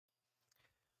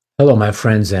Hello, my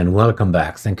friends, and welcome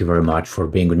back. Thank you very much for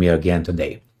being with me again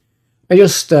today. I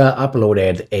just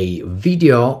uploaded a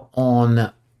video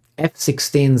on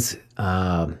F-16s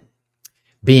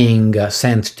being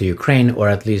sent to Ukraine, or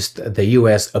at least the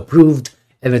US approved.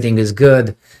 Everything is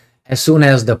good. As soon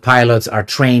as the pilots are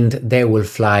trained, they will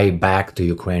fly back to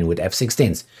Ukraine with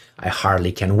F-16s. I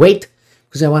hardly can wait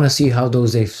because I want to see how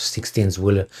those F-16s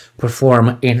will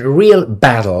perform in real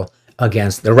battle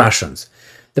against the Russians.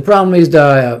 The problem is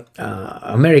the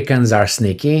Americans are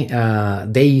sneaky.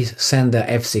 They send the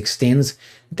F-16s.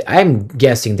 I'm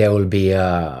guessing there will be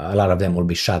a lot of them will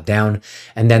be shot down,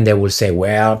 and then they will say,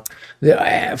 well, the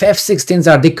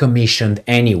F-16s are decommissioned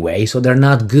anyway, so they're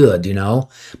not good, you know.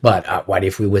 But what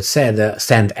if we would send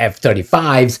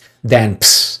F-35s? Then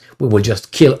we will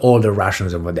just kill all the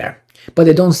Russians over there. But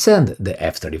they don't send the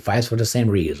F-35s for the same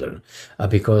reason,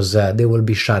 because they will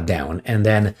be shot down. And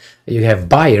then you have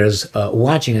buyers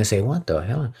watching and say, what the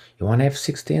hell? You want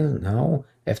F-16? No.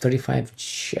 F-35?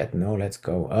 Shit, no, let's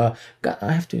go. God,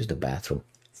 I have to use the bathroom.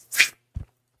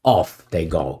 Off they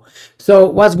go. So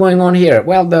what's going on here?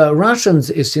 Well, the Russians,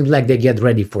 it seems like they get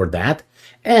ready for that.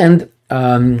 And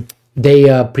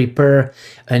they prepare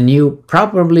a new,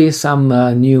 probably some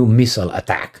new missile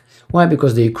attack. Why?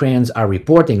 Because the Ukrainians are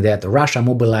reporting that Russia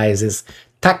mobilizes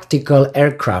tactical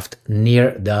aircraft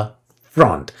near the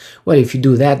front. Well, if you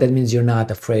do that, that means you're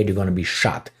not afraid you're going to be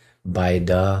shot by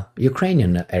the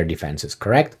Ukrainian air defenses,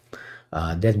 correct?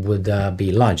 That would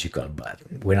be logical, but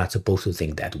we're not supposed to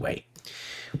think that way.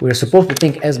 We're supposed to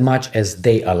think as much as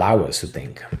they allow us to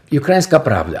think. Ukrainska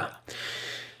Pravda,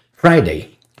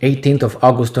 Friday, 18th of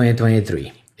August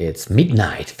 2023. It's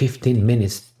midnight, 15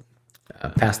 minutes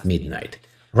past midnight.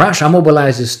 Russia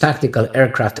mobilizes tactical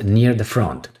aircraft near the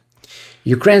front.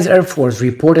 Ukraine's Air Force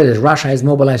reported that Russia has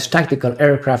mobilized tactical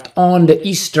aircraft on the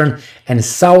eastern and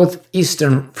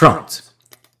southeastern fronts.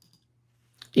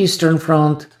 Eastern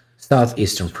front,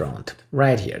 southeastern front.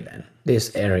 Right here then,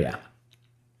 this area.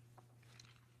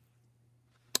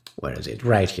 Where is it?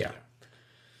 Right here.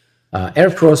 Air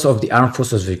Force of the Armed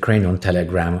Forces of Ukraine on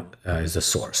Telegram is the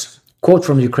source. Quote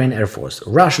from Ukraine Air Force: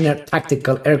 Russian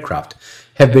tactical aircraft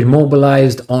have been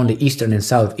mobilized on the eastern and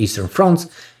southeastern fronts.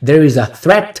 There is a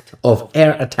threat of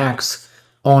air attacks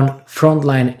on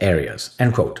frontline areas.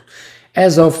 End quote.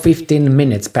 As of 15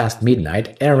 minutes past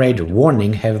midnight, air raid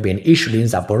warning have been issued in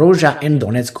Zaporozhye and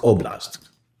Donetsk Oblast.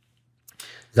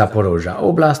 Zaporozhye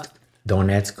Oblast,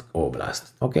 Donetsk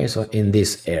Oblast. Okay, so in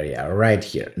this area, right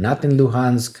here, not in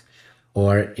Luhansk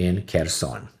or in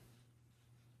Kherson.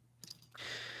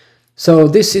 So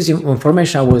this is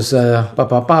information I was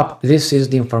This is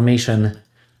the information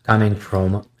coming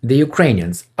from the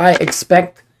Ukrainians. I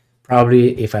expect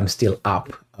probably, if I'm still up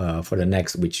for the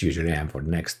next, which usually I am for the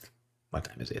next, what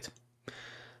time is it?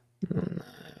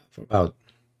 For about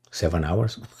 7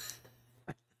 hours.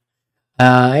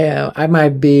 I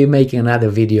might be making another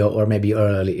video, or maybe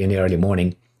in the early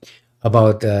morning,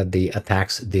 about the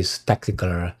attacks this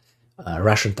tactical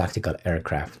Russian tactical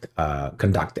aircraft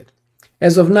conducted.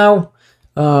 As of now,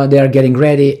 they are getting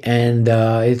ready, and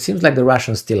it seems like the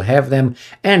Russians still have them.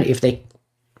 And if they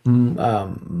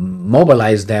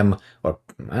mobilize them, or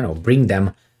I don't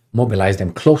know, mobilize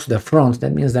them close to the front,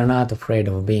 that means they're not afraid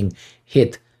of being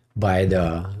hit by the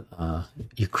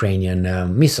Ukrainian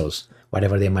missiles,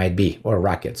 whatever they might be, or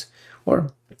rockets, or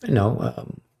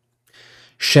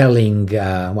shelling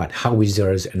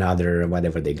howitzers and other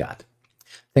whatever they got.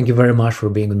 Thank you very much for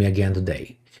being with me again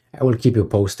today. I will keep you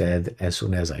posted as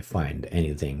soon as I find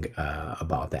anything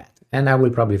about that. And I will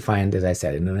probably find, as I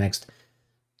said, in the next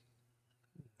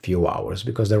few hours,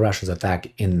 because the Russians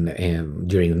attack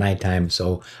during the nighttime.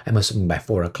 So I'm assuming by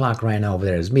 4 o'clock right now. Over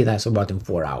there is midnight, so about in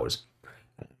 4 hours.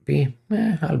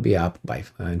 I'll be up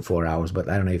in 4 hours, but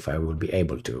I don't know if I will be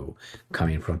able to come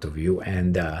in front of you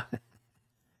and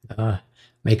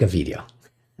make a video.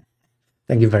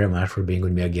 Thank you very much for being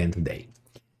with me again today.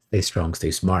 Stay strong,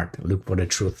 stay smart, look for the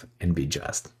truth, and be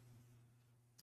just.